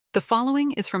The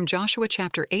following is from Joshua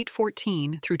chapter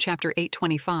 8:14 through chapter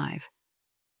 8:25.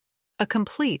 A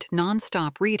complete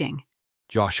non-stop reading.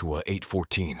 Joshua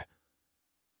 8:14.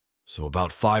 So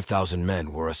about 5,000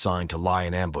 men were assigned to lie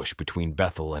in ambush between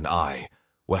Bethel and Ai,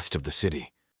 west of the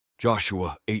city.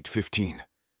 Joshua 8:15.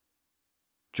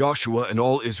 Joshua and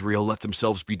all Israel let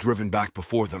themselves be driven back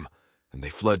before them, and they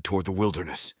fled toward the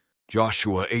wilderness.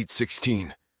 Joshua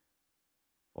 8:16.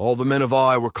 All the men of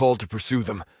Ai were called to pursue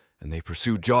them, and they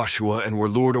pursued Joshua and were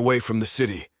lured away from the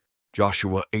city.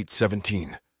 Joshua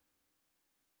 8:17.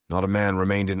 Not a man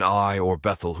remained in Ai or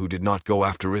Bethel who did not go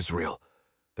after Israel.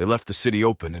 They left the city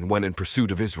open and went in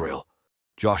pursuit of Israel.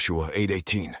 Joshua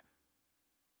 8:18.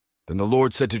 Then the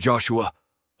Lord said to Joshua,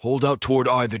 "Hold out toward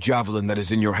Ai the javelin that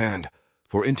is in your hand,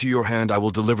 for into your hand I will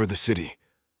deliver the city."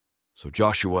 So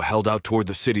Joshua held out toward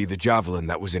the city the javelin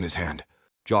that was in his hand.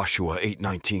 Joshua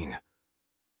 8:19.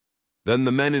 Then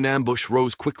the men in ambush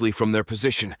rose quickly from their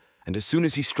position, and as soon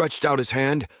as he stretched out his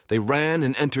hand, they ran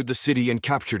and entered the city and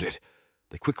captured it.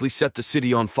 They quickly set the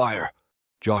city on fire.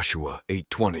 Joshua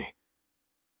 8:20.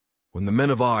 When the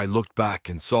men of Ai looked back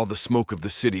and saw the smoke of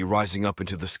the city rising up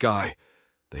into the sky,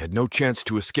 they had no chance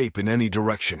to escape in any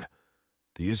direction.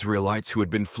 The Israelites who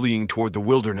had been fleeing toward the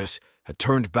wilderness had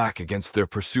turned back against their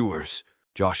pursuers.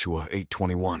 Joshua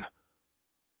 8:21.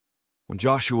 When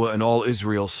Joshua and all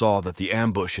Israel saw that the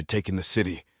ambush had taken the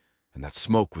city, and that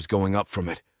smoke was going up from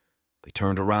it, they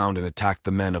turned around and attacked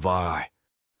the men of Ai.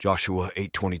 Joshua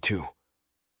 8:22.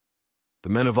 The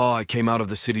men of Ai came out of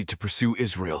the city to pursue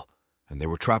Israel, and they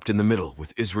were trapped in the middle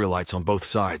with Israelites on both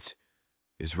sides.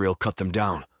 Israel cut them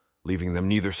down, leaving them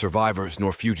neither survivors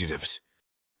nor fugitives.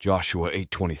 Joshua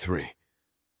 8:23.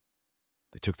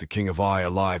 They took the king of Ai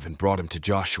alive and brought him to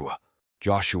Joshua.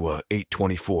 Joshua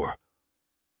 8:24.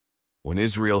 When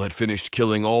Israel had finished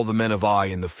killing all the men of Ai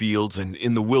in the fields and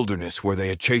in the wilderness where they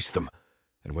had chased them,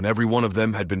 and when every one of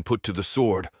them had been put to the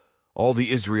sword, all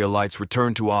the Israelites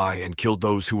returned to Ai and killed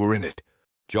those who were in it.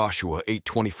 Joshua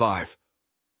 8:25.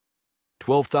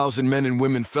 12,000 men and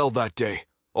women fell that day,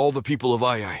 all the people of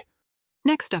Ai.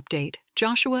 Next update,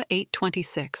 Joshua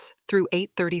 8:26 through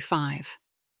 8:35.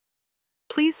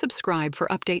 Please subscribe for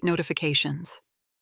update notifications.